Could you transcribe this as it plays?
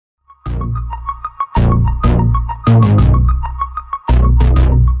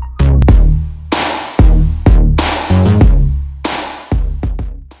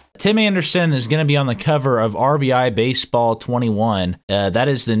Tim Anderson is going to be on the cover of R.B.I. Baseball 21. That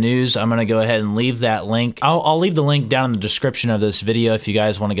is the news. I'm going to go ahead and leave that link. I'll leave the link down in the description of this video if you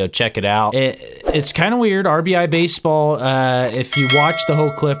guys want to go check it out. It's kind of weird. R.B.I. Baseball, if you watch the whole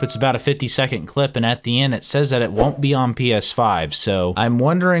clip, it's about a 50-second clip, and at the end it says that it won't be on PS5. So I'm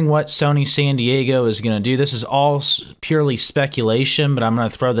wondering what Sony San Diego is going to do. This is all purely speculation, but I'm going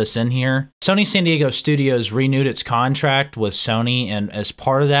to throw this in here. Sony San Diego Studios renewed its contract with Sony, and as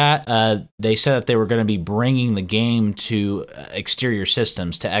part of that, they said that they were going to be bringing the game to exterior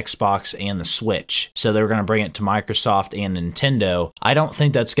systems, to Xbox and the Switch. So they were going to bring it to Microsoft and Nintendo. I don't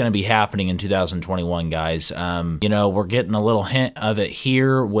think that's going to be happening in 2021, guys. You know, we're getting a little hint of it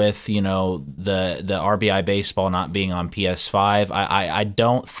here with, you know, the R.B.I. Baseball not being on PS5. I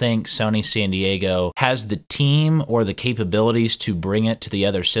don't think Sony San Diego has the team or the capabilities to bring it to the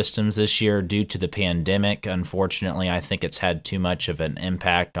other systems this year due to the pandemic. Unfortunately, I think it's had too much of an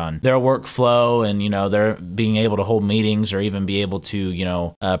impact on their workflow and, you know, their being able to hold meetings or even be able to, you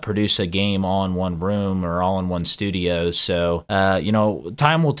know, produce a game all in one room or all in one studio. So, you know,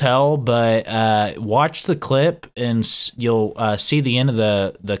 time will tell, but watch the clip and you'll see the end of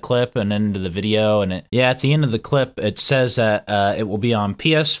the clip and end of the video. And at the end of the clip, it says that it will be on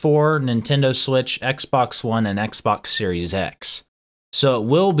PS4, Nintendo Switch, Xbox One, and Xbox Series X. So it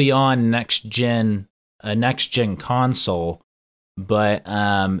will be on next gen console, but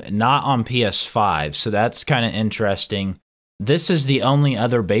not on PS5. So that's kind of interesting. This is the only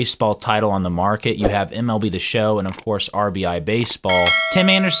other baseball title on the market. You have MLB The Show and, of course, R.B.I. Baseball. Tim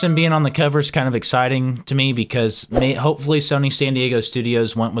Anderson being on the cover is kind of exciting to me because hopefully Sony San Diego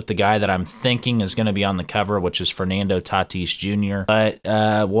Studios went with the guy that I'm thinking is going to be on the cover, which is Fernando Tatis Jr. But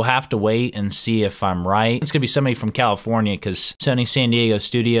we'll have to wait and see if I'm right. It's going to be somebody from California because Sony San Diego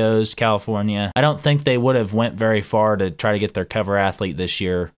Studios, California, I don't think they would have went very far to try to get their cover athlete this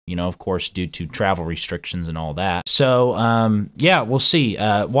year, you know, of course, due to travel restrictions and all that. So, yeah, we'll see.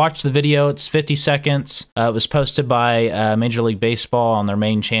 Watch the video. It's 50 seconds. It was posted by Major League Baseball on their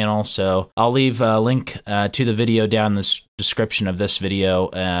main channel. So I'll leave a link to the video down in the description of this video.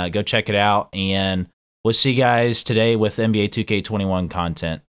 Go check it out. And we'll see you guys today with NBA 2K21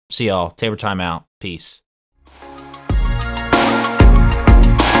 content. See y'all. Tabor Time out. Peace.